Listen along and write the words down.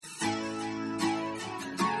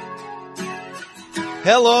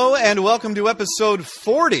Hello and welcome to episode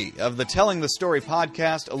 40 of the Telling the Story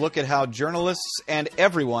podcast, a look at how journalists and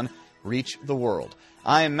everyone reach the world.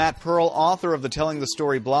 I am Matt Pearl, author of the Telling the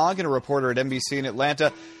Story blog and a reporter at NBC in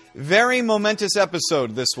Atlanta. Very momentous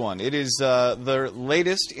episode, this one. It is the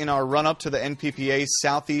latest in our run-up to the NPPA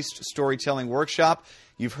Southeast Storytelling Workshop.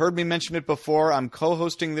 You've heard me mention it before. I'm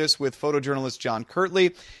co-hosting this with photojournalist John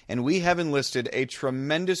Kirtley, and we have enlisted a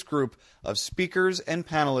tremendous group of speakers and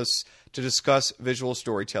panelists to discuss visual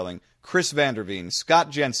storytelling. Chris Vanderveen, Scott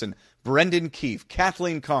Jensen, Brendan Keefe,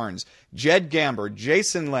 Kathleen Carnes, Jed Gamber,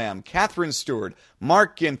 Jason Lamb, Catherine Stewart,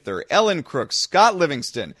 Mark Ginther, Ellen Crooks, Scott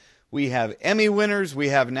Livingston. We have Emmy winners, we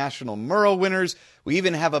have National Murrow winners, we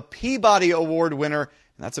even have a Peabody Award winner,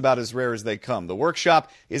 and that's about as rare as they come. The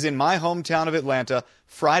workshop is in my hometown of Atlanta,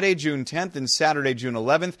 Friday, June 10th and Saturday, June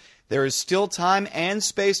 11th. There is still time and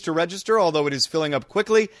space to register, although it is filling up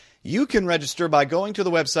quickly. You can register by going to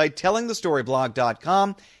the website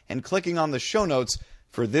tellingthestoryblog.com and clicking on the show notes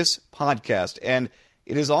for this podcast. And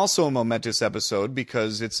it is also a momentous episode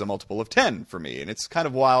because it's a multiple of 10 for me. And it's kind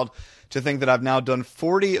of wild to think that I've now done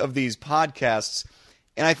 40 of these podcasts.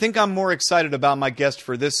 And I think I'm more excited about my guest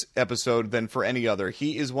for this episode than for any other.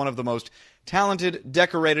 He is one of the most talented,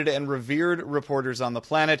 decorated, and revered reporters on the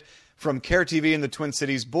planet. From KARE TV in the Twin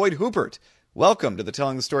Cities, Boyd Huppert. Welcome to the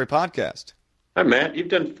Telling the Story podcast. Hi, Matt. You've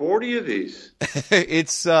done 40 of these.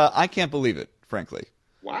 It's I can't believe it, frankly.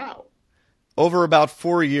 Wow. Over about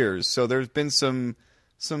 4 years. So there's been some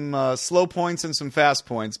slow points and some fast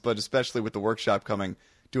points, but especially with the workshop coming,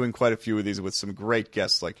 doing quite a few of these with some great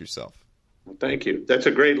guests like yourself. Well, thank you. That's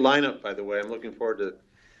a great lineup, by the way. I'm looking forward to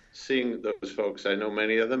seeing those folks. I know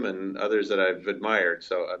many of them and others that I've admired,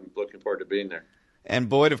 so I'm looking forward to being there. And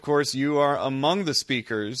Boyd, of course, you are among the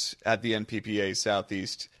speakers at the NPPA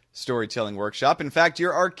Southeast Storytelling Workshop. In fact,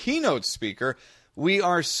 you're our keynote speaker. We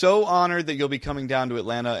are so honored that you'll be coming down to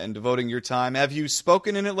Atlanta and devoting your time. Have you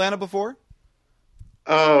spoken in Atlanta before?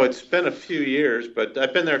 Oh, it's been a few years, but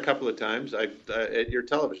I've been there a couple of times. At your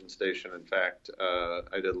television station, in fact. I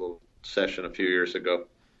did a little session a few years ago.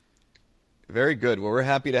 Very good. Well, we're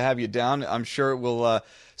happy to have you down. I'm sure it will,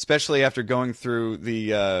 especially after going through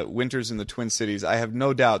the winters in the Twin Cities, I have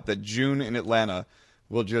no doubt that June in Atlanta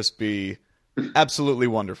will just be absolutely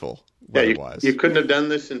wonderful weather-wise. You couldn't have done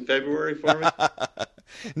this in February for me?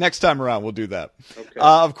 Next time around, we'll do that. Okay.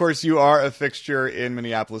 Of course, you are a fixture in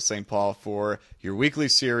Minneapolis-St. Paul for your weekly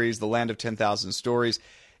series, The Land of 10,000 Stories.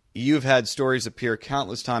 You've had stories appear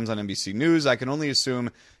countless times on NBC News. I can only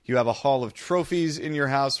assume you have a hall of trophies in your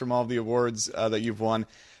house from all the awards that you've won.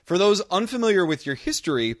 For those unfamiliar with your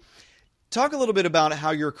history, talk a little bit about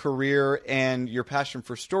how your career and your passion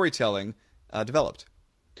for storytelling developed.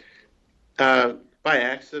 By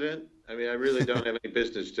accident. I mean, I really don't have any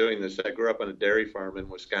business doing this. I grew up on a dairy farm in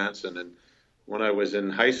Wisconsin, and when I was in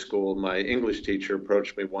high school, my English teacher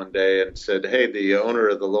approached me one day and said, hey, the owner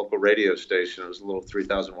of the local radio station, it was a little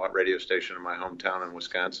 3,000-watt radio station in my hometown in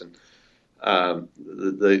Wisconsin,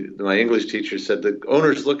 my English teacher said, the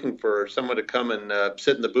owner's looking for someone to come and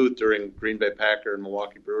sit in the booth during Green Bay Packer and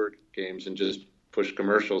Milwaukee Brewer games and just push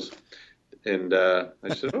commercials. And I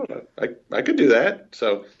said, oh, I could do that.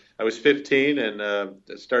 So I was 15 and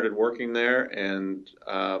started working there. And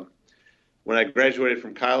when I graduated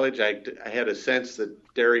from college, I had a sense that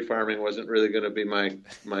dairy farming wasn't really going to be my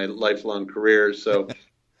lifelong career. So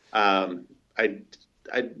I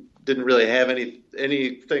didn't really have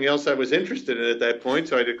anything else I was interested in at that point.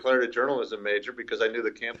 So I declared a journalism major because I knew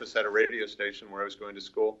the campus had a radio station where I was going to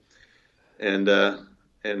school. And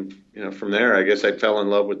from there, I guess I fell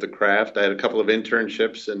in love with the craft. I had a couple of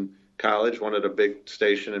internships in college, one at a big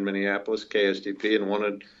station in Minneapolis, KSTP,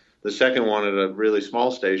 and the second one at a really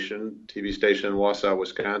small TV station in Wausau,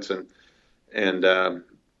 Wisconsin. And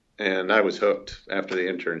I was hooked after the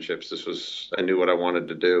internships. I knew what I wanted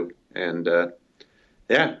to do. And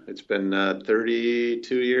it's been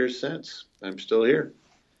 32 years since. I'm still here.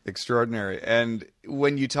 Extraordinary. And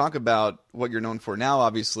when you talk about what you're known for now,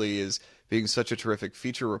 obviously, is being such a terrific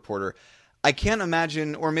feature reporter, I can't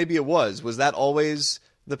imagine, or maybe it was that always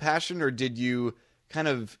the passion, or did you kind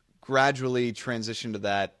of gradually transition to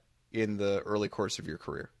that in the early course of your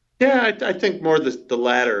career? Yeah, I think more the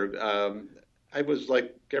latter. I was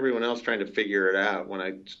like everyone else trying to figure it out when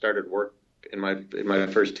I started work in my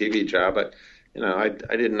first TV job. I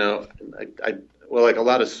didn't know. Like a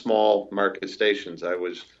lot of small market stations, I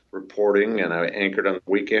was reporting and I anchored on the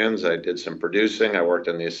weekends. I did some producing. I worked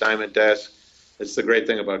on the assignment desk. It's the great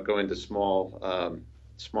thing about going to small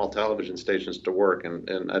television stations to work.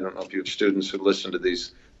 And I don't know if you have students who listen to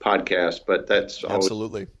these podcasts, but that's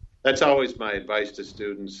absolutely. That's always my advice to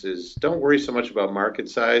students is don't worry so much about market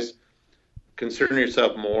size. concern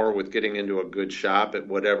yourself more with getting into a good shop at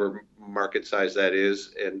whatever market size that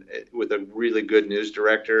is, and with a really good news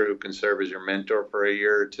director who can serve as your mentor for a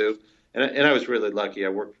year or two. And I was really lucky. I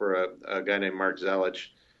worked for a guy named Mark Zelich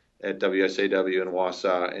at WSAW in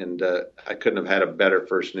Wausau, and I couldn't have had a better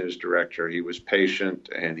first news director. He was patient,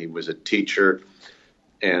 and he was a teacher,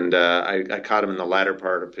 and I caught him in the latter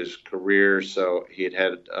part of his career, so he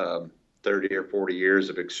had 30 or 40 years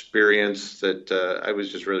of experience that I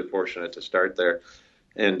was just really fortunate to start there.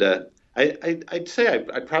 And I'd say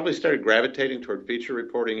I probably started gravitating toward feature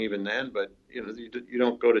reporting even then, but you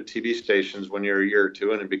don't go to TV stations when you're a year or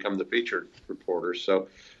two in and become the feature reporter. So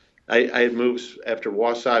I had moved after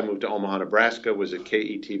Wausau. I moved to Omaha, Nebraska, was at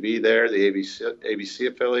KETV there, the ABC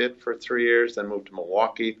affiliate for 3 years, then moved to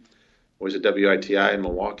Milwaukee, was at WITI in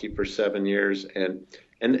Milwaukee for 7 years. And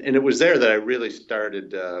it was there that I really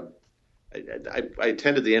started I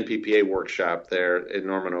attended the NPPA workshop there in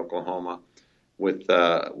Norman, Oklahoma, with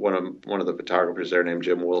one of the photographers there named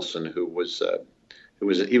Jim Wilson, he was an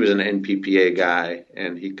NPPA guy,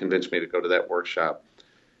 and he convinced me to go to that workshop,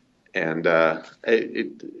 and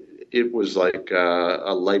it was like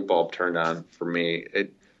a light bulb turned on for me.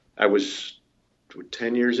 I was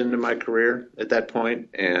 10 years into my career at that point,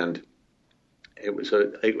 and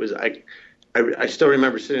I still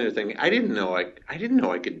remember sitting there thinking, I didn't know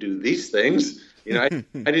I could do these things. I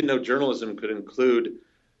didn't know journalism could include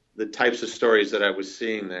the types of stories that I was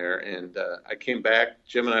seeing there. And I came back.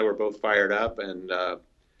 Jim and I were both fired up, and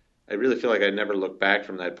I really feel like I never looked back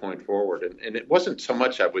from that point forward. And it wasn't so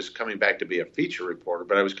much I was coming back to be a feature reporter,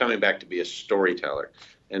 but I was coming back to be a storyteller.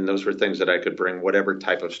 And those were things that I could bring whatever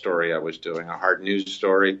type of story I was doing, a hard news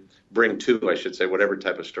story, whatever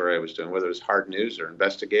type of story I was doing, whether it was hard news or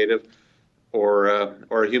investigative, or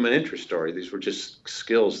a human interest story. These were just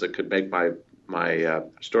skills that could make my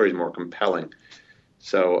stories more compelling.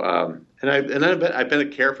 So, I've been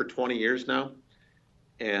at CARE for 20 years now,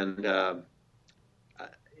 and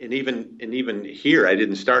even here, I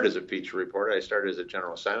didn't start as a feature reporter. I started as a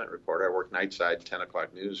general assignment reporter. I worked nightside 10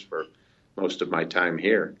 o'clock news for most of my time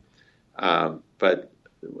here. But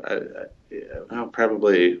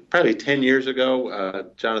probably 10 years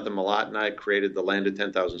ago, Jonathan Malott and I created the Land of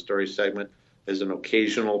 10,000 Stories segment as an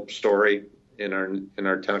occasional story in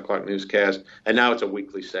our 10 o'clock newscast, and now it's a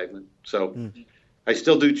weekly segment. So I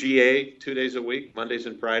still do GA 2 days a week, Mondays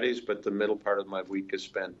and Fridays, but the middle part of my week is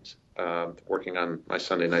spent working on my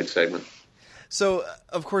Sunday night segment. So,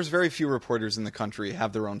 of course, very few reporters in the country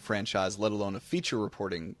have their own franchise, let alone a feature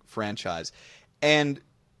reporting franchise. And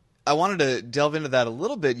I wanted to delve into that a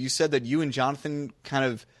little bit. You said that you and Jonathan kind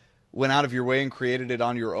of went out of your way and created it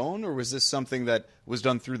on your own, or was this something that was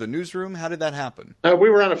done through the newsroom? How did that happen? We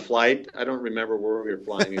were on a flight. I don't remember where we were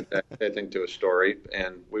flying, I think to a story,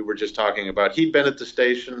 and we were just talking about, he'd been at the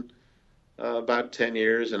station about 10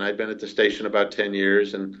 years, and I'd been at the station about 10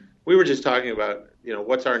 years, and we were just talking about,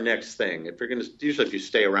 what's our next thing? Usually if you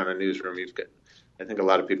stay around a newsroom, I think a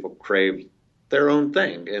lot of people crave their own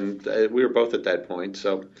thing, and we were both at that point.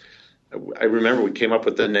 So I remember we came up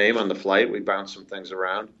with the name on the flight. We bounced some things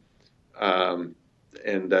around.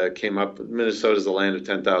 And came up. Minnesota's the land of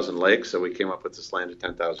 10,000 lakes, so we came up with this land of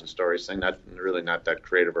 10,000 stories thing. Not that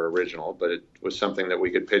creative or original, but it was something that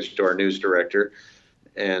we could pitch to our news director.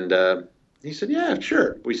 And he said, "Yeah,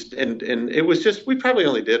 sure." And it was just, we probably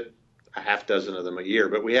only did a half dozen of them a year,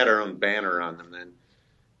 but we had our own banner on them then,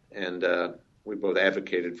 and we both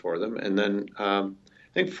advocated for them. And then I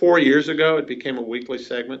think 4 years ago, it became a weekly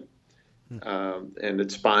segment. And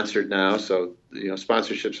it's sponsored now, so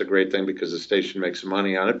sponsorship's a great thing because the station makes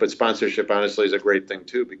money on it. But sponsorship, honestly, is a great thing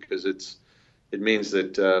too because it means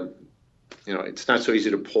that it's not so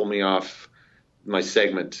easy to pull me off my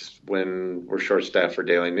segment when we're short-staffed for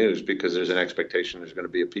daily news because there's an expectation there's going to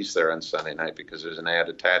be a piece there on Sunday night because there's an ad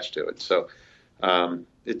attached to it. So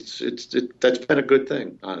that's been a good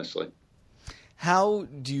thing, honestly. How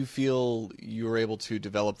do you feel you were able to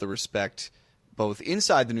develop the respect both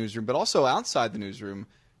inside the newsroom but also outside the newsroom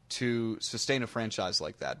to sustain a franchise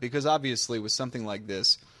like that? Because obviously with something like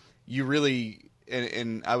this, you really,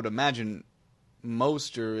 and I would imagine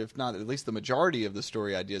most, or if not at least the majority of the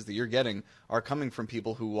story ideas that you're getting are coming from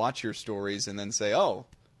people who watch your stories and then say, oh,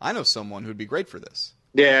 I know someone who'd be great for this.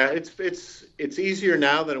 Yeah, it's easier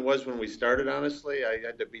now than it was when we started, honestly. I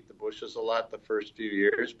had to beat the bushes a lot the first few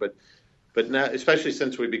years, but now, especially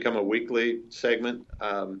since we become a weekly segment,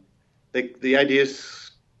 the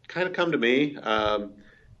ideas kind of come to me.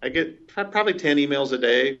 I get probably 10 emails a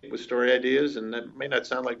day with story ideas, and that may not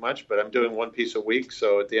sound like much, but I'm doing one piece a week.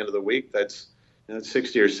 So at the end of the week, that's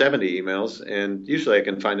 60 or 70 emails, and usually I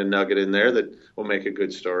can find a nugget in there that will make a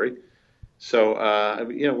good story. So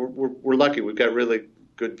we're lucky. We've got really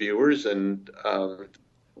good viewers, and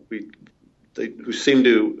who seem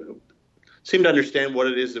to understand what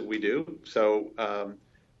it is that we do. So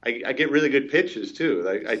I get really good pitches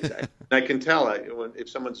too. I can tell if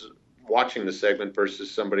someone's watching the segment versus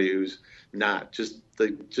somebody who's not. Just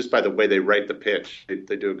by the way they write the pitch,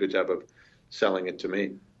 they do a good job of selling it to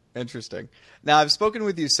me. Interesting. Now, I've spoken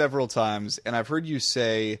with you several times, and I've heard you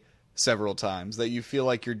say several times that you feel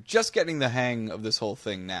like you're just getting the hang of this whole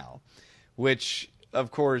thing now, which,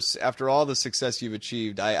 of course, after all the success you've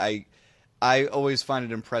achieved, I always find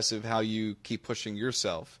it impressive how you keep pushing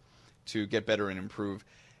yourself to get better and improve.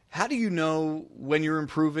 How do you know when you're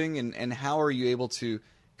improving, and how are you able to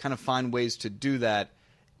kind of find ways to do that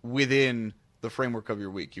within the framework of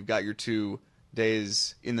your week? You've got your 2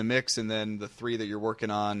 days in the mix, and then the 3 that you're working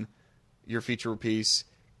on your feature piece.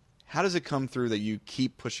 How does it come through that you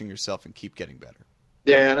keep pushing yourself and keep getting better?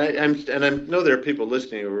 Yeah, and I know there are people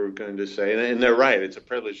listening who are going to say, and they're right, it's a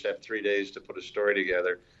privilege to have 3 days to put a story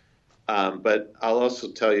together. But I'll also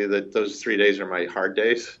tell you that those 3 days are my hard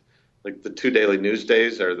days. Like the 2 daily news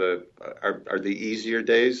days are the easier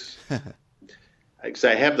days. Because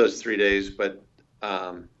I have those 3 days, but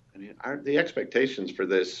the expectations for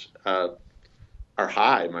this are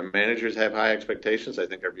high. My managers have high expectations. I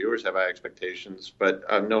think our viewers have high expectations, but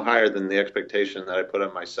no higher than the expectation that I put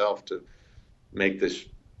on myself to make this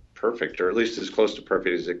perfect, or at least as close to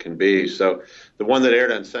perfect as it can be. So the one that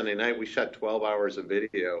aired on Sunday night, we shot 12 hours of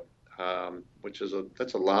video, which is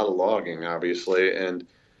that's a lot of logging, obviously. And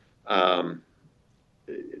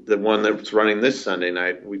the one that's running this Sunday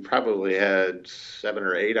night, we probably had 7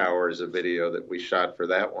 or 8 hours of video that we shot for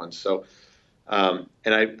that one. So, and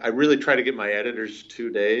I really try to get my editors 2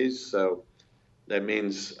 days. So that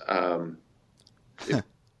means if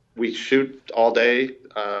we shoot all day.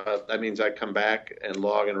 That means I come back and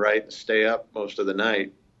log and write and stay up most of the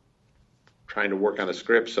night trying to work on a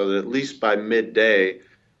script so that at least by midday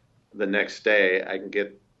the next day I can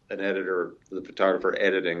get an editor, the photographer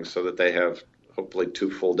editing, so that they have hopefully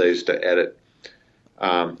 2 full days to edit.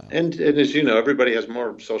 And as you know, everybody has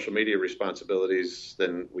more social media responsibilities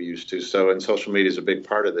than we used to. So, and social media is a big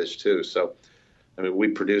part of this too. So, I mean, we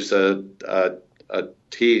produce a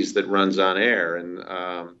tease that runs on air,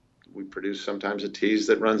 and we produce sometimes a tease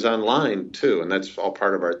that runs online too, and that's all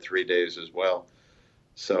part of our 3 days as well.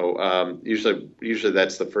 So usually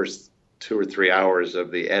that's the first 2 or 3 hours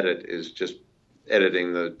of the edit is just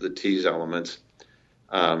editing the tease elements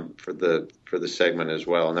for the segment as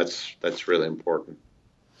well, and that's really important.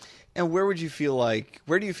 And where do you feel like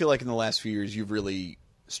in the last few years you've really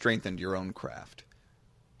strengthened your own craft?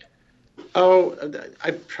 Oh,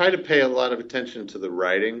 I try to pay a lot of attention to the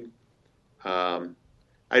writing.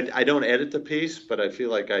 I don't edit the piece, but I feel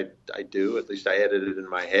like I do. At least I edit it in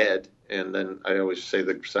my head. And then I always say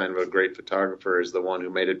the sign of a great photographer is the one who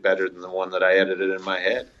made it better than the one that I edited in my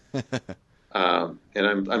head. And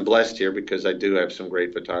I'm blessed here because I do have some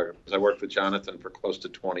great photographers. I worked with Jonathan for close to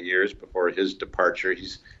 20 years before his departure.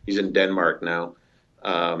 He's in Denmark now,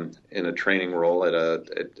 in a training role at a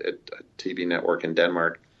TV network in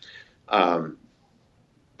Denmark. But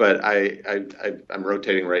I'm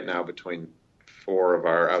rotating right now between 4 of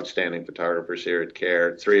our outstanding photographers here at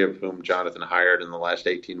CARE, 3 of whom Jonathan hired in the last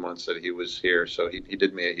 18 months that he was here. So he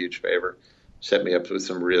did me a huge favor, set me up with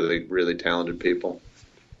some really, really talented people.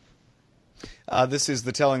 This is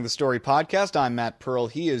the Telling the Story podcast. I'm Matt Pearl.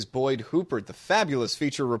 He is Boyd Huppert, the fabulous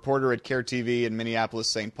feature reporter at CARE TV in Minneapolis,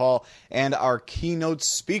 St. Paul, and our keynote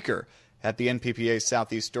speaker at the NPPA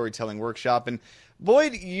Southeast Storytelling Workshop. And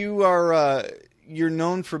Boyd, you're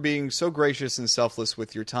known for being so gracious and selfless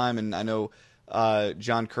with your time, and I know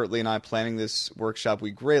John Kirtley and I planning this workshop,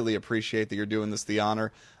 we greatly appreciate that you're doing this, the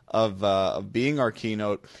honor of being our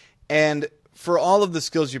keynote. And for all of the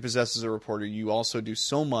skills you possess as a reporter, you also do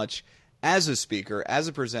so much as a speaker, as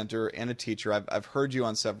a presenter, and a teacher. I've heard you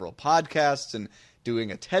on several podcasts and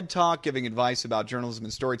doing a TED Talk, giving advice about journalism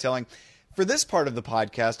and storytelling. For this part of the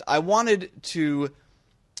podcast, I wanted to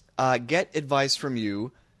get advice from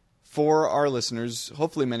you for our listeners,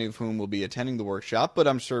 hopefully many of whom will be attending the workshop, but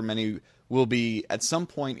I'm sure many will be at some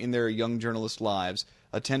point in their young journalist lives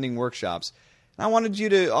attending workshops. And I wanted you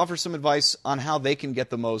to offer some advice on how they can get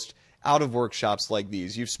the most out of workshops like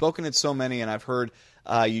these. You've spoken at so many, and I've heard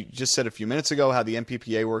you just said a few minutes ago how the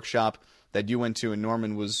NPPA workshop that you went to in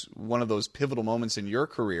Norman was one of those pivotal moments in your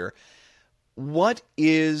career. What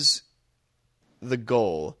is the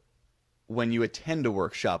goal when you attend a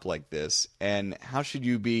workshop like this, and how should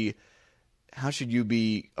you be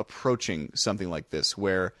approaching something like this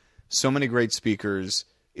where so many great speakers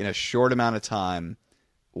in a short amount of time?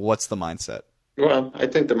 What's the mindset? Well, I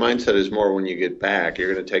think the mindset is more when you get back.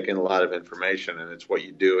 You're going to take in a lot of information, and it's what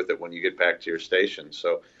you do with it when you get back to your station.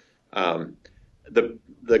 So, um, the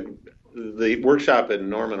the workshop in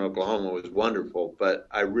Norman, Oklahoma, was wonderful, but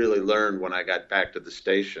I really learned when I got back to the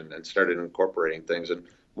station and started incorporating things. And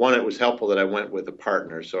one, it was helpful that I went with a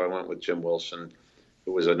partner, so I went with Jim Wilson,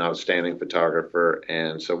 who was an outstanding photographer,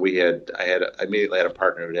 and so I immediately had a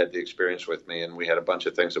partner who had the experience with me, and we had a bunch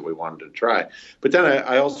of things that we wanted to try. But then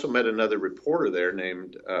I also met another reporter there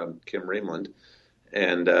named Kim Reamland,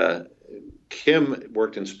 and Kim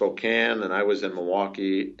worked in Spokane, and I was in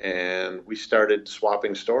Milwaukee, and we started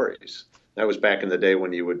swapping stories. That was back in the day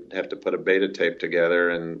when you would have to put a beta tape together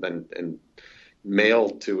and mail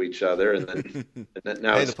to each other, and then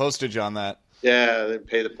now Pay the postage on that. yeah, they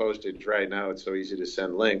pay the postage. Right now, it's so easy to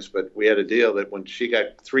send links. But we had a deal that when she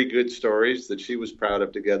got three good stories that she was proud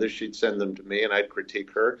of together, she'd send them to me, and I'd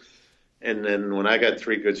critique her. And then when I got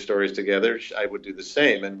three good stories together, I would do the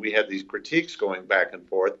same. And we had these critiques going back and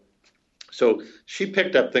forth. So she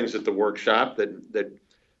picked up things at the workshop that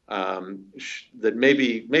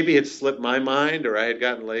maybe had slipped my mind, or I had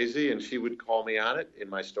gotten lazy, and she would call me on it in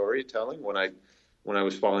my storytelling when I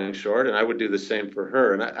was falling short, and I would do the same for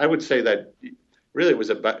her. And I would say that really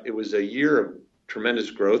it was a year of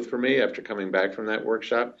tremendous growth for me after coming back from that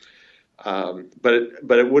workshop. But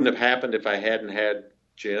it wouldn't have happened if I hadn't had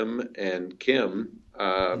Jim and Kim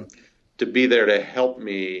to be there to help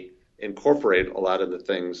me incorporate a lot of the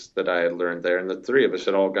things that I had learned there. And the three of us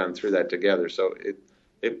had all gone through that together. So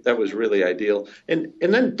that was really ideal. And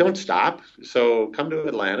then don't stop. So come to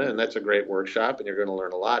Atlanta, and that's a great workshop, and you're going to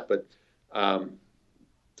learn a lot. But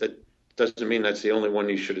that doesn't mean that's the only one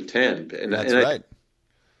you should attend. And that's right.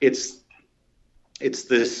 It's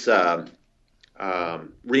this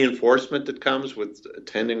reinforcement that comes with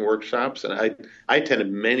attending workshops, and I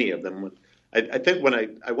attended many of them. I think when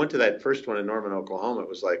I went to that first one in Norman, Oklahoma, it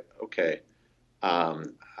was like, okay,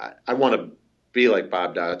 I want to be like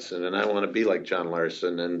Bob Dotson, and I want to be like John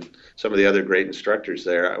Larson and some of the other great instructors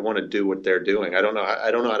there. I want to do what they're doing. I don't know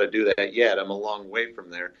how to do that yet. I'm a long way from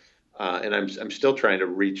there, and I'm still trying to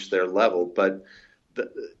reach their level. But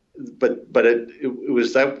it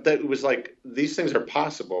was that it was like these things are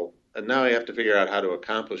possible, and now I have to figure out how to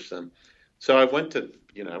accomplish them. So I went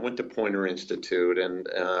to Poynter Institute,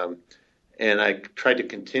 and I tried to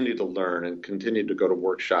continue to learn and continue to go to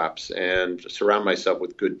workshops and surround myself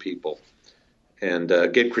with good people and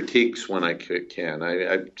get critiques when I can.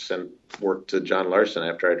 I sent work to John Larson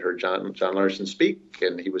after I'd heard John Larson speak,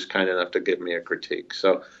 and he was kind enough to give me a critique.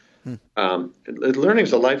 So learning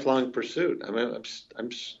is a lifelong pursuit. I mean,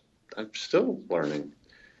 I'm still learning.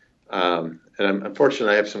 And I'm fortunate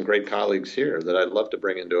I have some great colleagues here that I'd love to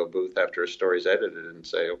bring into a booth after a story's edited and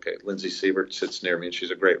say, okay, Lindsay Siebert sits near me, and she's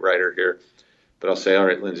a great writer here. But I'll say, all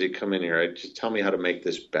right, Lindsay, come in here. Just tell me how to make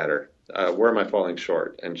this better. Where am I falling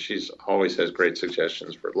short? And she's always has great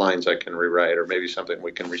suggestions for lines I can rewrite, or maybe something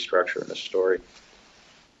we can restructure in a story.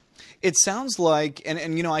 It sounds like,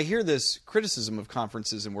 and I hear this criticism of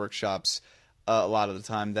conferences and workshops a lot of the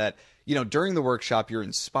time, that during the workshop you're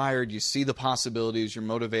inspired, you see the possibilities, you're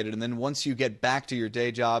motivated, and then once you get back to your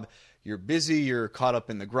day job, you're busy, you're caught up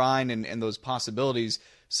in the grind, and those possibilities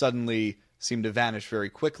suddenly seem to vanish very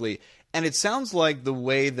quickly. And it sounds like the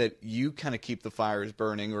way that you kind of keep the fires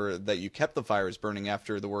burning, or that you kept the fires burning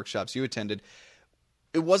after the workshops you attended,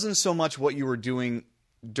 it wasn't so much what you were doing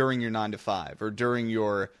during your 9 to 5 or during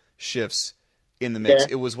your shifts in the mix. Yeah.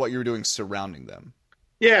 It was what you were doing surrounding them.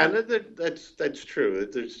 Yeah, that's true.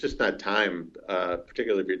 There's just not time,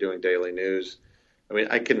 particularly if you're doing daily news. I mean,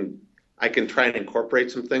 I can try and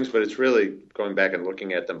incorporate some things, but it's really going back and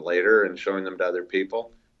looking at them later and showing them to other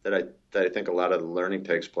people that I think a lot of the learning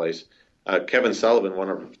takes place. Kevin Sullivan, one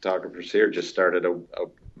of our photographers here, just started a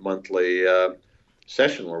monthly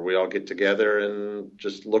session where we all get together and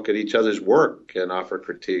just look at each other's work and offer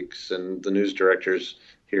critiques. And the news directors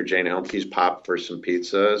here, Jane Helmke's popped for some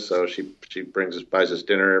pizza, so she buys us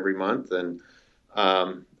dinner every month. And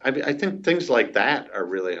I think things like that are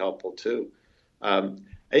really helpful too. And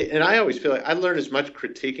I always feel like I learn as much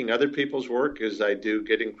critiquing other people's work as I do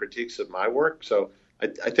getting critiques of my work. So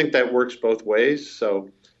I think that works both ways. So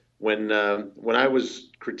when I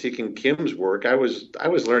was critiquing Kim's work, I was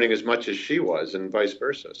learning as much as she was, and vice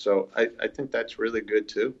versa. So I think that's really good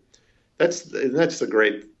too. That's the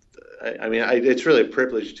great. I mean, it's really a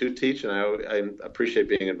privilege to teach, and I appreciate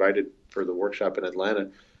being invited for the workshop in Atlanta.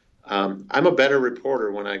 I'm a better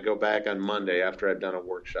reporter when I go back on Monday after I've done a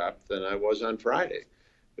workshop than I was on Friday,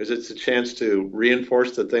 because it's a chance to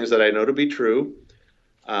reinforce the things that I know to be true,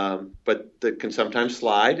 but that can sometimes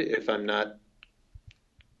slide if I'm not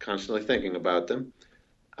constantly thinking about them.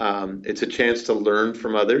 It's a chance to learn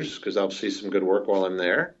from others because I'll see some good work while I'm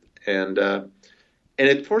there, and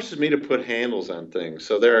it forces me to put handles on things.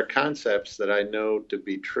 So there are concepts that I know to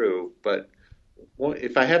be true, but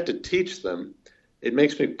if I have to teach them, it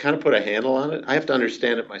makes me kind of put a handle on it. I have to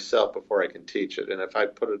understand it myself before I can teach it. And if I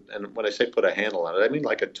put it, and when I say put a handle on it, I mean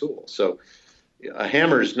like a tool. So a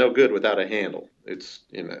hammer is no good without a handle.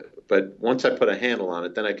 But once I put a handle on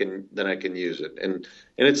it, then I can use it. And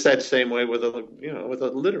it's that same way with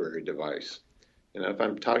a literary device. If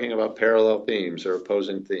I'm talking about parallel themes or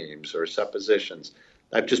opposing themes or suppositions,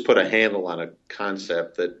 I've just put a handle on a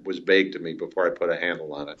concept that was vague to me before I put a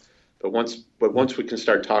handle on it. But once we can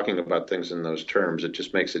start talking about things in those terms, it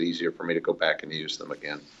just makes it easier for me to go back and use them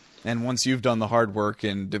again. And once you've done the hard work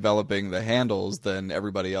in developing the handles, then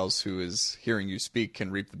everybody else who is hearing you speak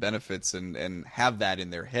can reap the benefits and have that in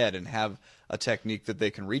their head and have a technique that they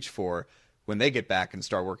can reach for when they get back and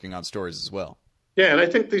start working on stories as well. Yeah, and I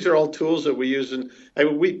think these are all tools that we use, and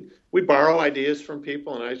we borrow ideas from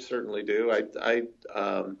people, and I certainly do.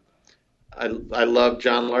 I love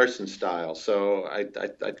John Larson's style, so I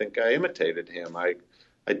think I imitated him. I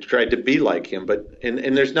tried to be like him,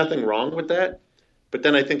 and there's nothing wrong with that. But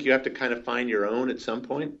then I think you have to kind of find your own at some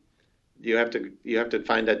point. You have to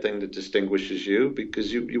find that thing that distinguishes you,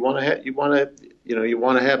 because you want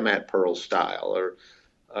to have Matt Pearl's style, or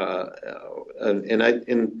and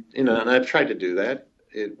I've tried to do that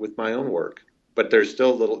with my own work. But there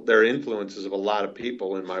are influences of a lot of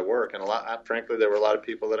people in my work, and frankly, there were a lot of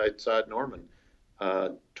people that I saw at Norman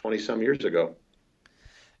 20 some years ago.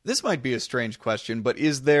 This might be a strange question, but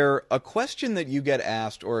is there a question that you get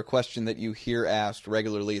asked or a question that you hear asked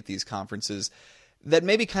regularly at these conferences that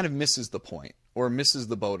maybe kind of misses the point or misses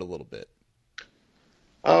the boat a little bit?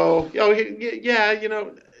 Yeah,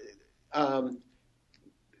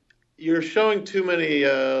 you're showing too many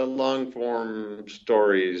long-form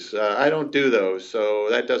stories. I don't do those, so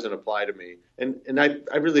that doesn't apply to me. And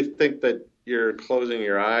I really think that you're closing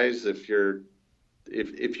your eyes if you're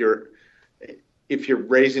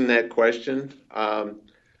raising that question,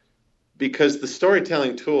 because the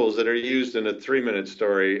storytelling tools that are used in a 3-minute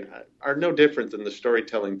story are no different than the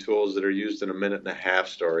storytelling tools that are used in a 1.5-minute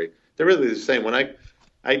story. They're really the same. When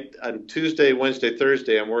on Tuesday, Wednesday,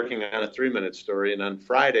 Thursday, I'm working on a 3-minute story, and on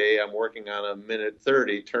Friday, I'm working on a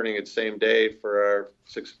 1:30, turning it same day for our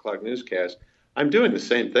 6 o'clock newscast. I'm doing the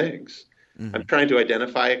same things. Mm-hmm. I'm trying to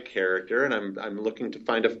identify a character, and I'm looking to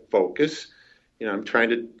find a focus. I'm trying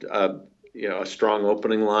to a strong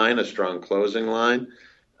opening line, a strong closing line,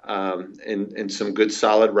 and some good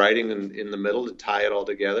solid writing in the middle to tie it all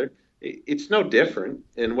together. It's no different.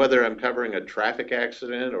 And whether I'm covering a traffic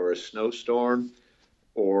accident or a snowstorm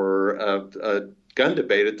or a gun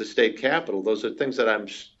debate at the state capitol, those are things that I'm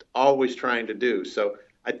always trying to do. So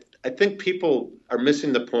I think people are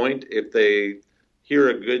missing the point if they hear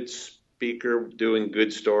a good speaker doing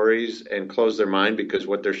good stories and close their mind because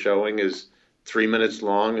what they're showing is 3 minutes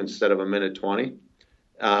long instead of 1:20.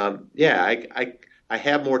 I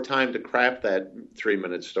have more time to craft that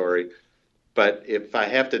 3-minute story, but if I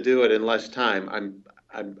have to do it in less time,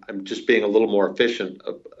 I'm just being a little more efficient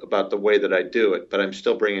about the way that I do it, but I'm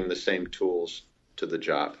still bringing the same tools to the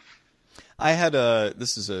job.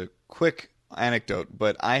 This is a quick anecdote,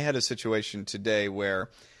 but I had a situation today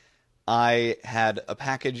where I had a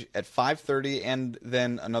package at 5:30 and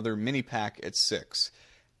then another mini pack at 6.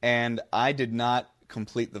 And I did not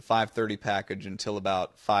complete the 5:30 package until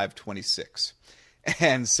about 5:26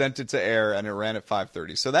 and sent it to air, and it ran at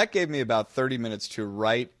 5:30. So that gave me about 30 minutes to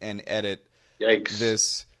write and edit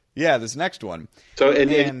this next one. So and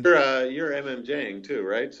you're MMJing too,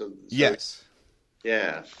 right? So yes.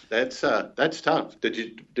 Yeah, that's tough. Did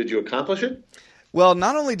you accomplish it? Well,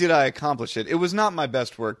 not only did I accomplish it, it was not my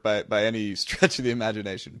best work by any stretch of the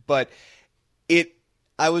imagination, but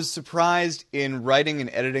I was surprised in writing and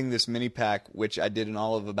editing this mini pack, which I did in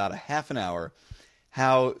all of about a half an hour,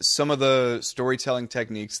 how some of the storytelling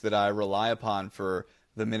techniques that I rely upon for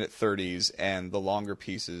the 1:30s and the longer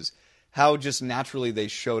pieces, how just naturally they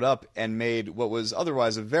showed up and made what was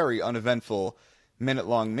otherwise a very uneventful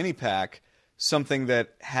minute-long mini pack something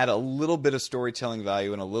that had a little bit of storytelling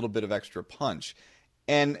value and a little bit of extra punch.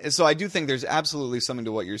 And so I do think there's absolutely something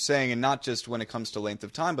to what you're saying, and not just when it comes to length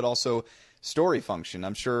of time, but also story function.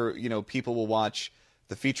 I'm sure, people will watch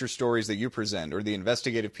the feature stories that you present or the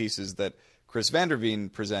investigative pieces that Chris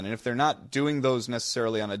Vanderveen present. And if they're not doing those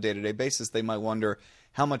necessarily on a day-to-day basis, they might wonder,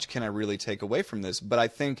 how much can I really take away from this? But I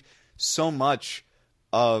think so much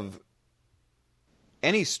of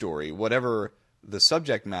any story, whatever the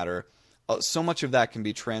subject matter, so much of that can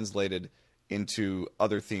be translated into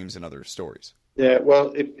other themes and other stories. Yeah,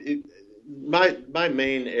 well, my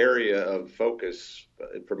main area of focus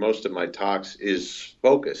for most of my talks is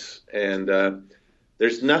focus, and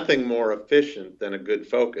there's nothing more efficient than a good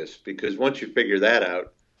focus, because once you figure that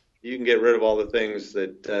out, you can get rid of all the things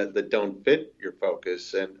that don't fit your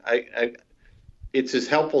focus. And it's as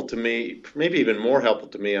helpful to me, maybe even more helpful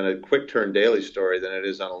to me, on a quick turn daily story than it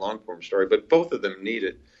is on a long form story. But both of them need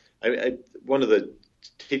it. One of the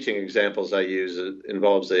teaching examples I use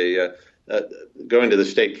involves going to the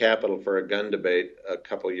state capitol for a gun debate a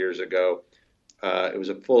couple years ago. It was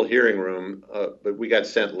a full hearing room, but we got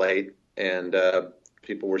sent late, and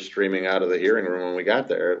people were streaming out of the hearing room when we got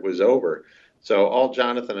there. It was over. So all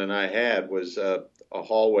Jonathan and I had was a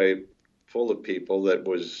hallway full of people that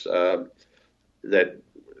was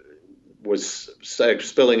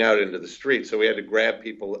spilling out into the street. So we had to grab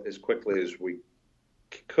people as quickly as we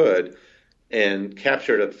could, and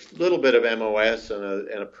captured a little bit of MOS and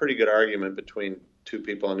a pretty good argument between two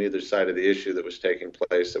people on either side of the issue that was taking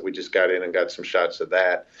place, that we just got in and got some shots of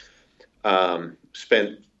that.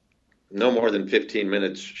 Spent no more than 15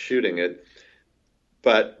 minutes shooting it.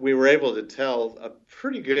 But we were able to tell a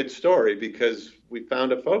pretty good story because we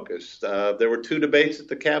found a focus. There were two debates at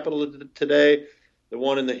the Capitol today, the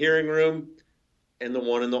one in the hearing room and the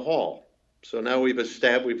one in the hall. So now we've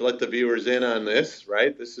let the viewers in on this,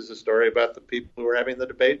 right? This is a story about the people who were having the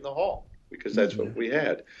debate in the hall, because that's what we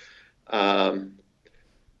had. In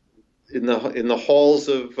the halls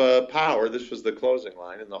of power, this was the closing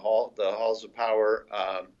line. In the halls of power,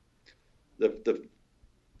 the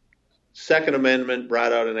Second Amendment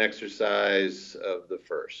brought out an exercise of the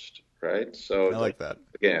First, right? So I like that.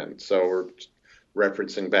 Again, so we're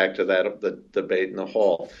referencing back to the debate in the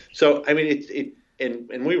hall. So, I mean,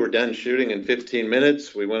 and we were done shooting in 15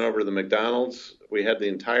 minutes. We went over to the McDonald's. We had the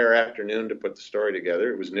entire afternoon to put the story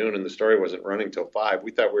together. It was noon and the story wasn't running till 5.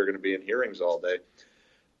 We thought we were going to be in hearings all day.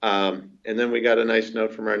 And then we got a nice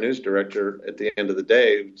note from our news director at the end of the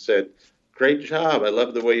day who said, "Great job. I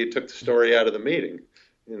love the way you took the story out of the meeting."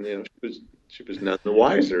 And, she was none the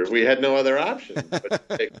wiser. We had no other option but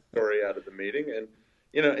to take the story out of the meeting.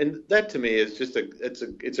 And, and that to me is just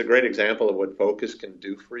it's a great example of what focus can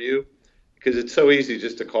do for you, because it's so easy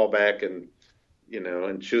just to call back and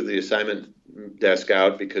chew the assignment desk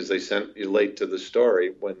out because they sent you late to the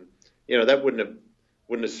story, when, that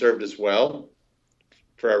wouldn't have served us well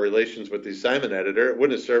for our relations with the assignment editor. It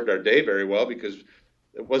wouldn't have served our day very well, because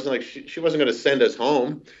it wasn't like she wasn't going to send us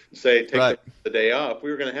home and say, take the day off.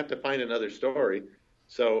 We were going to have to find another story.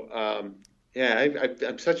 So,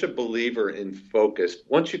 I'm such a believer in focus.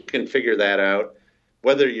 Once you can figure that out,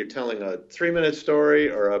 whether you're telling a 3-minute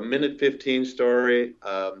story or a minute 15 story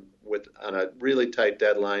on a really tight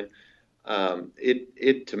deadline,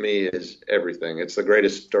 it to me is everything. It's the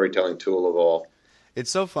greatest storytelling tool of all.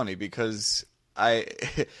 It's so funny because I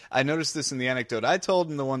noticed this in the anecdote I told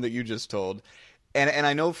and the one that you just told. And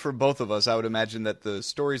I know for both of us, I would imagine that the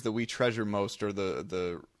stories that we treasure most are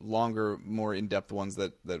the longer, more in-depth ones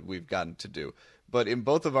that we've gotten to do. But in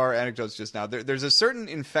both of our anecdotes just now, there's a certain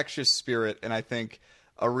infectious spirit, and I think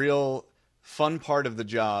a real fun part of the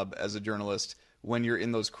job as a journalist when you're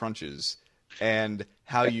in those crunches, and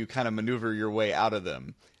how you kind of maneuver your way out of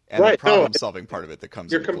them, and the problem-solving part of it that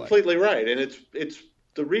comes into play. You're completely right, and it's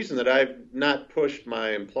the reason that I've not pushed my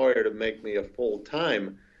employer to make me a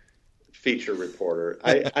full-time feature reporter.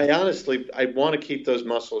 I honestly want to keep those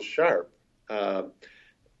muscles sharp.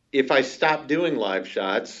 If I stop doing live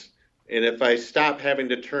shots, and if I stop having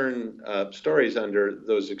to turn stories under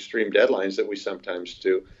those extreme deadlines that we sometimes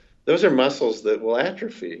do, those are muscles that will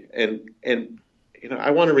atrophy. And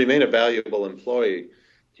I want to remain a valuable employee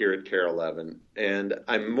here at KARE 11, and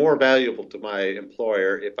I'm more valuable to my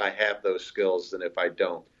employer if I have those skills than if I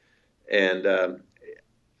don't. And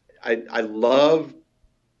I love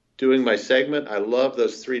doing my segment. I love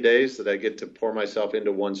those 3 days that I get to pour myself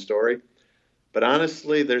into one story. But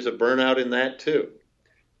honestly, there's a burnout in that too.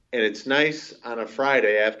 And it's nice on a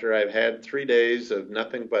Friday after I've had 3 days of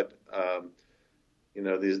nothing but,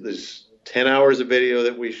 these 10 hours of video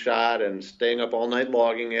that we shot, and staying up all night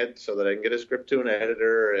logging it so that I can get a script to an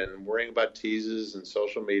editor, and worrying about teases and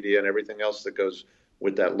social media and everything else that goes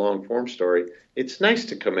with that long form story. It's nice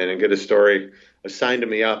to come in and get a story assigned to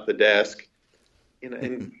me off the desk,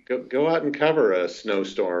 and go out and cover a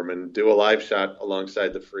snowstorm and do a live shot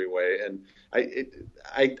alongside the freeway. And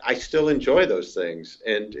I still enjoy those things,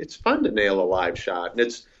 and it's fun to nail a live shot,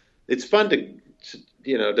 and it's fun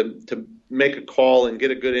to make a call and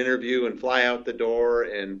get a good interview and fly out the door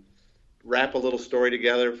and wrap a little story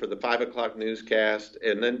together for the 5 o'clock newscast,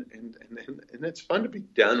 and then it's fun to be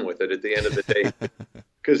done with it at the end of the day.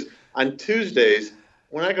 Because on Tuesdays,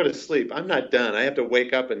 when I go to sleep, I'm not done. I have to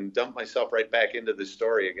wake up and dump myself right back into the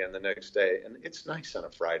story again the next day. And it's nice on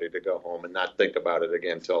a Friday to go home and not think about it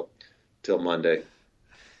again till Monday.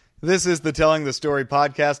 This is the Telling the Story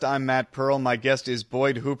podcast. I'm Matt Pearl. My guest is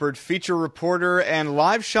Boyd Huppert, feature reporter and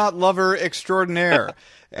live shot lover extraordinaire,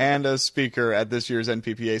 and a speaker at this year's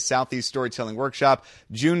NPPA Southeast Storytelling Workshop,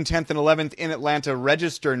 June 10th and 11th in Atlanta.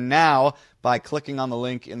 Register now by clicking on the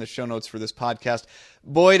link in the show notes for this podcast.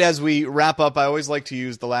 Boyd, as we wrap up, I always like to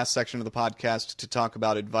use the last section of the podcast to talk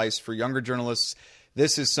about advice for younger journalists.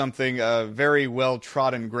 This is something very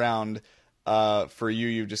well-trodden ground for you.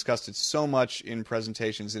 You've discussed it so much in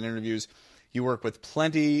presentations and interviews. You work with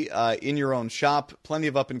plenty in your own shop, plenty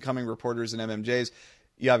of up-and-coming reporters and MMJs.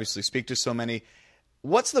 You obviously speak to so many.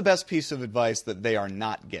 What's the best piece of advice that they are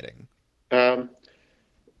not getting? Learn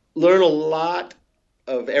a lot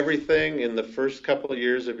of everything in the first couple of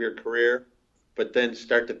years of your career, but then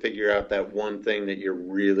start to figure out that one thing that you're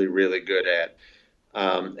really, really good at.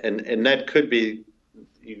 And that could be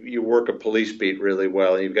you work a police beat really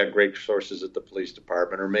well and you've got great sources at the police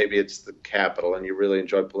department, or maybe it's the Capitol and you really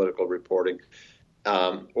enjoy political reporting,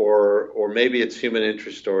 or maybe it's human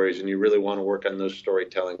interest stories and you really want to work on those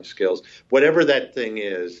storytelling skills. Whatever that thing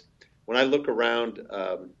is, when I look around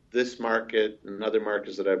this market and other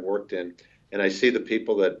markets that I've worked in, and I see the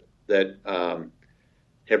people that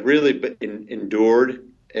have really endured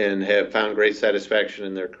and have found great satisfaction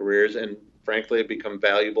in their careers, and frankly have become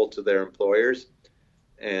valuable to their employers,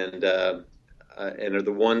 and are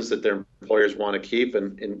the ones that their employers want to keep,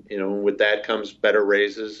 and with that comes better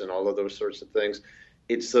raises and all of those sorts of things.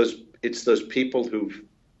 It's those people who've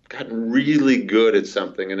gotten really good at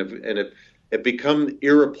something and have become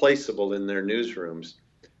irreplaceable in their newsrooms.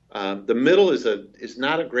 The middle is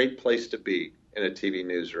not a great place to be in a TV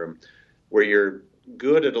newsroom, where you're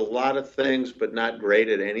good at a lot of things but not great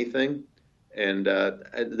at anything. And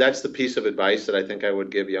that's the piece of advice that I think I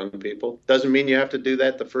would give young people. Doesn't mean you have to do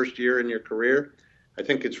that the first year in your career. I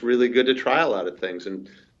think it's really good to try a lot of things and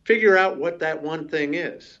figure out what that one thing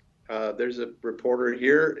is. There's a reporter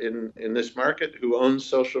here in this market who owns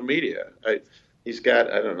social media. He's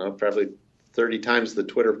got, I don't know, probably 30 times the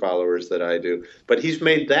Twitter followers that I do. But he's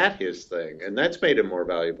made that his thing, and that's made him more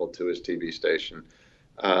valuable to his TV station.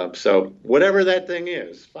 So whatever that thing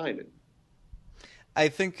is, find it. I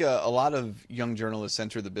think a lot of young journalists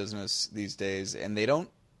enter the business these days, and they don't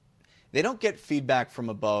get feedback from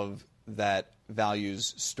above that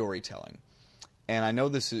values storytelling. And I know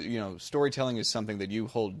this is, storytelling is something that you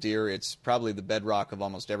hold dear. It's probably the bedrock of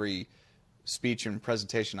almost every speech and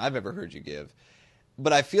presentation I've ever heard you give.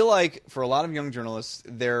 But I feel like for a lot of young journalists,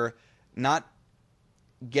 they're not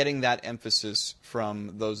getting that emphasis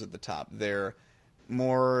from those at the top. They're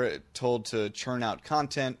more told to churn out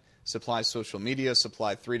content, supply social media,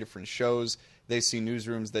 supply 3 different shows. They see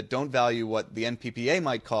newsrooms that don't value what the NPPA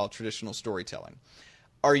might call traditional storytelling.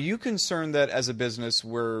 Are you concerned that as a business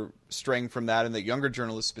we're straying from that, and that younger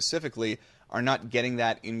journalists specifically are not getting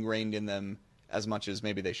that ingrained in them as much as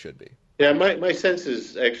maybe they should be? Yeah, my sense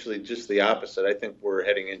is actually just the opposite. I think we're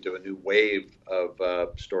heading into a new wave of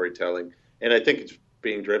storytelling, and I think it's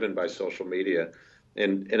being driven by social media.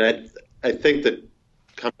 And I think that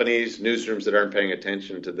companies, newsrooms that aren't paying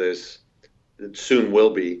attention to this soon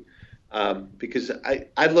will be, because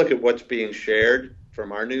I look at what's being shared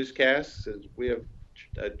from our newscasts. We have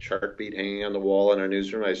a chart beat hanging on the wall in our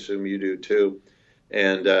newsroom. I assume you do too.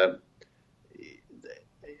 And I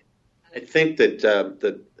think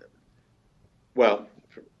that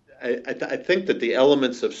I think that the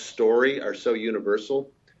elements of story are so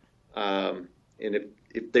universal. And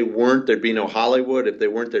if they weren't, there'd be no Hollywood. If they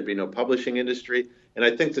weren't, there'd be no publishing industry. And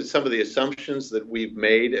I think that some of the assumptions that we've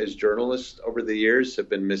made as journalists over the years have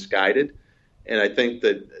been misguided. And I think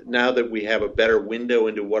that now that we have a better window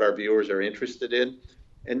into what our viewers are interested in,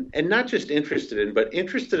 and not just interested in, but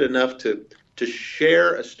interested enough to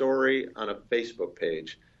share a story on a Facebook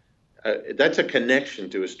page, that's a connection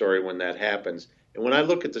to a story when that happens. And when I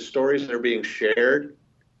look at the stories that are being shared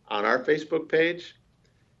on our Facebook page,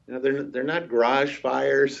 they're not garage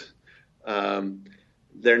fires.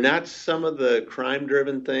 They're not some of the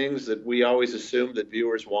crime-driven things that we always assumed that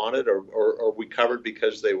viewers wanted or we covered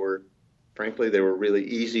because they were really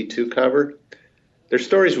easy to cover. They're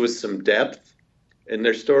stories with some depth, and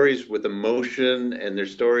they're stories with emotion, and they're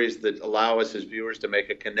stories that allow us as viewers to make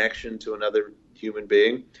a connection to another human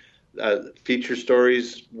being. Feature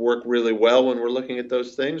stories work really well when we're looking at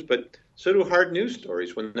those things, but so do hard news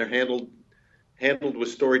stories when they're handled with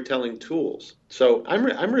storytelling tools. So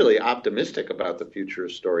I'm really optimistic about the future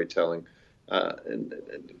of storytelling, and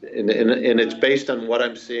it's based on what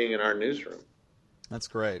I'm seeing in our newsroom. That's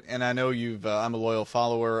great. And I know I'm a loyal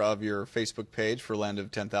follower of your Facebook page for Land of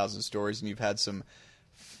 10,000 Stories, and you've had some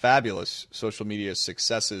fabulous social media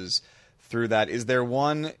successes through that. Is there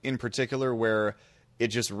one in particular where it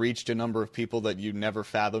just reached a number of people that you never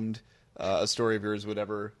fathomed a story of yours would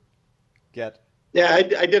ever get? Yeah,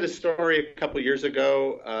 I did a story a couple of years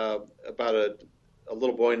ago about a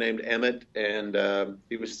little boy named Emmett, and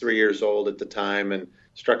he was 3 years old at the time, and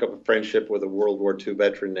struck up a friendship with a World War II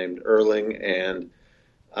veteran named Erling, and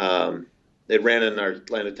it ran in our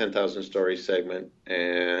Land of 10,000 Stories segment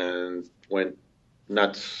and went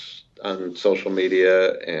nuts on social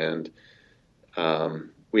media, and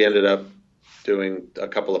we ended up doing a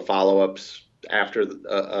couple of follow-ups after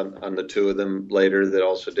on the two of them later that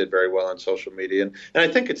also did very well on social media. And I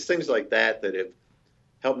think it's things like that that have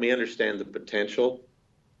helped me understand the potential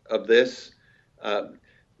of this.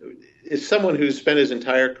 As someone who's spent his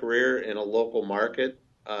entire career in a local market,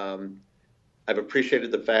 I've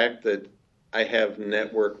appreciated the fact that I have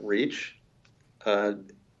network reach,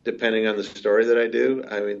 depending on the story that I do.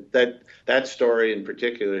 I mean, that story in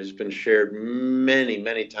particular has been shared many,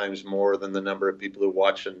 many times more than the number of people who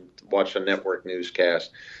watch a network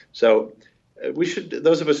newscast. So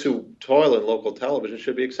those of us who toil in local television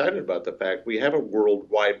should be excited about the fact we have a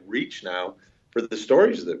worldwide reach now for the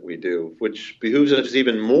stories that we do, which behooves us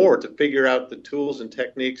even more to figure out the tools and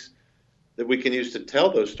techniques that we can use to tell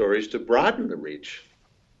those stories to broaden the reach.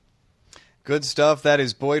 Good stuff. That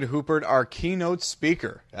is Boyd Huppert, our keynote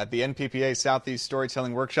speaker at the NPPA Southeast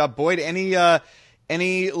Storytelling Workshop. Boyd, any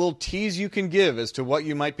little tease you can give as to what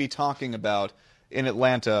you might be talking about in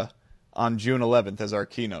Atlanta on June 11th as our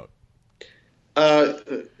keynote?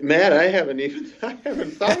 Matt, I haven't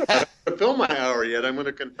thought about to fill my hour yet. I'm going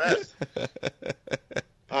to confess.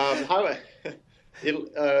 Here's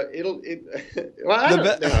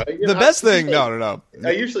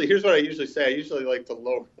what I usually say. I usually like to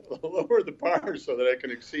lower the bar so that I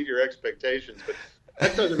can exceed your expectations, but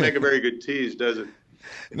that doesn't make a very good tease, does it?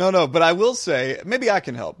 No, but I will say, maybe I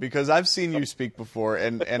can help, because I've seen you speak before,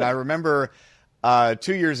 and I remember 2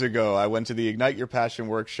 years ago, I went to the Ignite Your Passion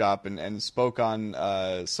workshop and spoke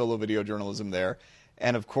on solo video journalism there.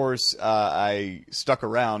 And, of course, I stuck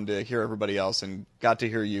around to hear everybody else and got to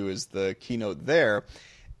hear you as the keynote there.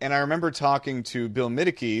 And I remember talking to Bill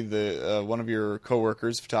Middicky, one of your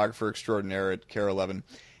coworkers, photographer extraordinaire at KARE 11,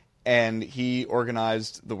 and he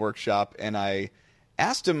organized the workshop. And I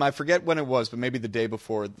asked him, I forget when it was, but maybe the day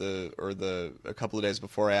before a couple of days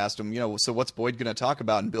before, I asked him, so what's Boyd going to talk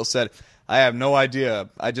about? And Bill said, I have no idea.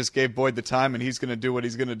 I just gave Boyd the time, and he's going to do what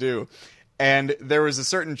he's going to do. And there was a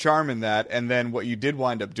certain charm in that, and then what you did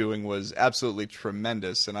wind up doing was absolutely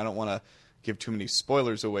tremendous, and I don't want to give too many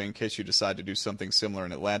spoilers away in case you decide to do something similar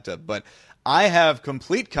in Atlanta, but I have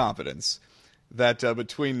complete confidence that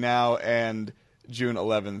between now and June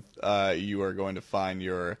 11th, you are going to find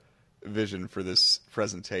your vision for this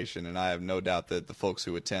presentation, and I have no doubt that the folks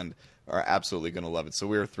who attend are absolutely going to love it, so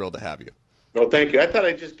we're thrilled to have you. Well, thank you. I thought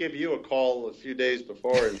I'd just give you a call a few days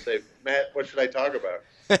before and say, Matt, what should I talk about?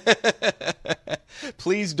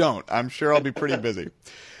 Please don't. I'm sure I'll be pretty busy.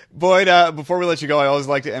 Boyd, before we let you go, I always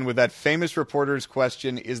like to end with that famous reporter's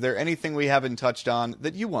question. Is there anything we haven't touched on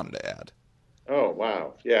that you wanted to add? Oh,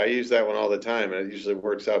 wow. Yeah, I use that one all the time, and it usually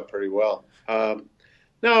works out pretty well.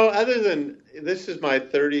 No, other than this is my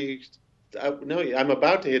I'm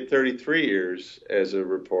about to hit 33 years as a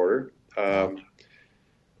reporter.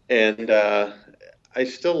 And I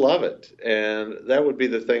still love it. And that would be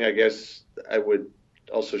the thing, I guess, I would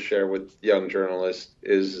also share with young journalists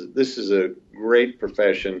is this is a great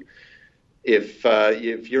profession. If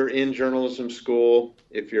you're in journalism school,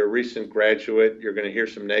 if you're a recent graduate, you're going to hear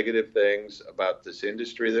some negative things about this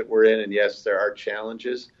industry that we're in. And yes, there are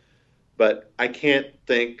challenges. But I can't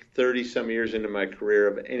think 30-some years into my career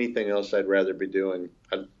of anything else I'd rather be doing.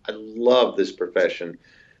 I love this profession.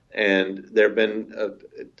 And there have been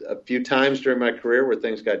a few times during my career where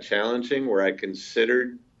things got challenging, where I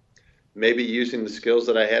considered maybe using the skills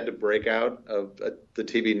that I had to break out of the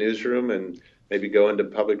TV newsroom and maybe go into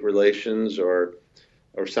public relations or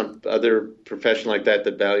some other profession like that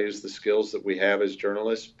values the skills that we have as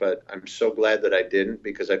journalists. But I'm so glad that I didn't,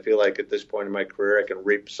 because I feel like at this point in my career, I can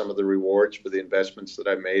reap some of the rewards for the investments that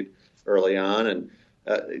I made early on. And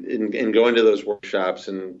in going to those workshops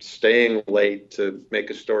and staying late to make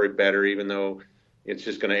a story better, even though it's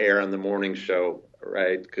just going to air on the morning show,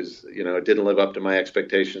 right? Because, it didn't live up to my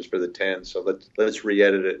expectations for the 10. So let's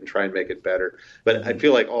re-edit it and try and make it better. But I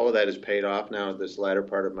feel like all of that has paid off now at this latter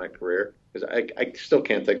part of my career, because I still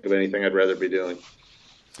can't think of anything I'd rather be doing.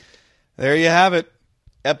 There you have it.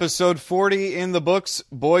 Episode 40 in the books.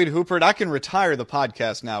 Boyd Huppert. I can retire the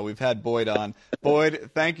podcast now. We've had Boyd on.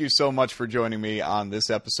 Boyd, thank you so much for joining me on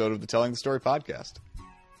this episode of the Telling the Story podcast.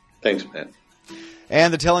 Thanks, Matt.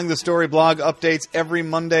 And the Telling the Story blog updates every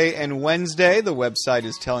Monday and Wednesday. The website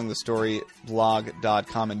is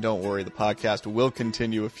tellingthestoryblog.com. And don't worry, the podcast will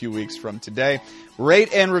continue a few weeks from today.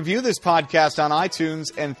 Rate and review this podcast on iTunes.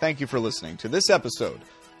 And thank you for listening to this episode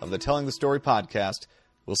of the Telling the Story podcast.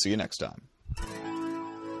 We'll see you next time.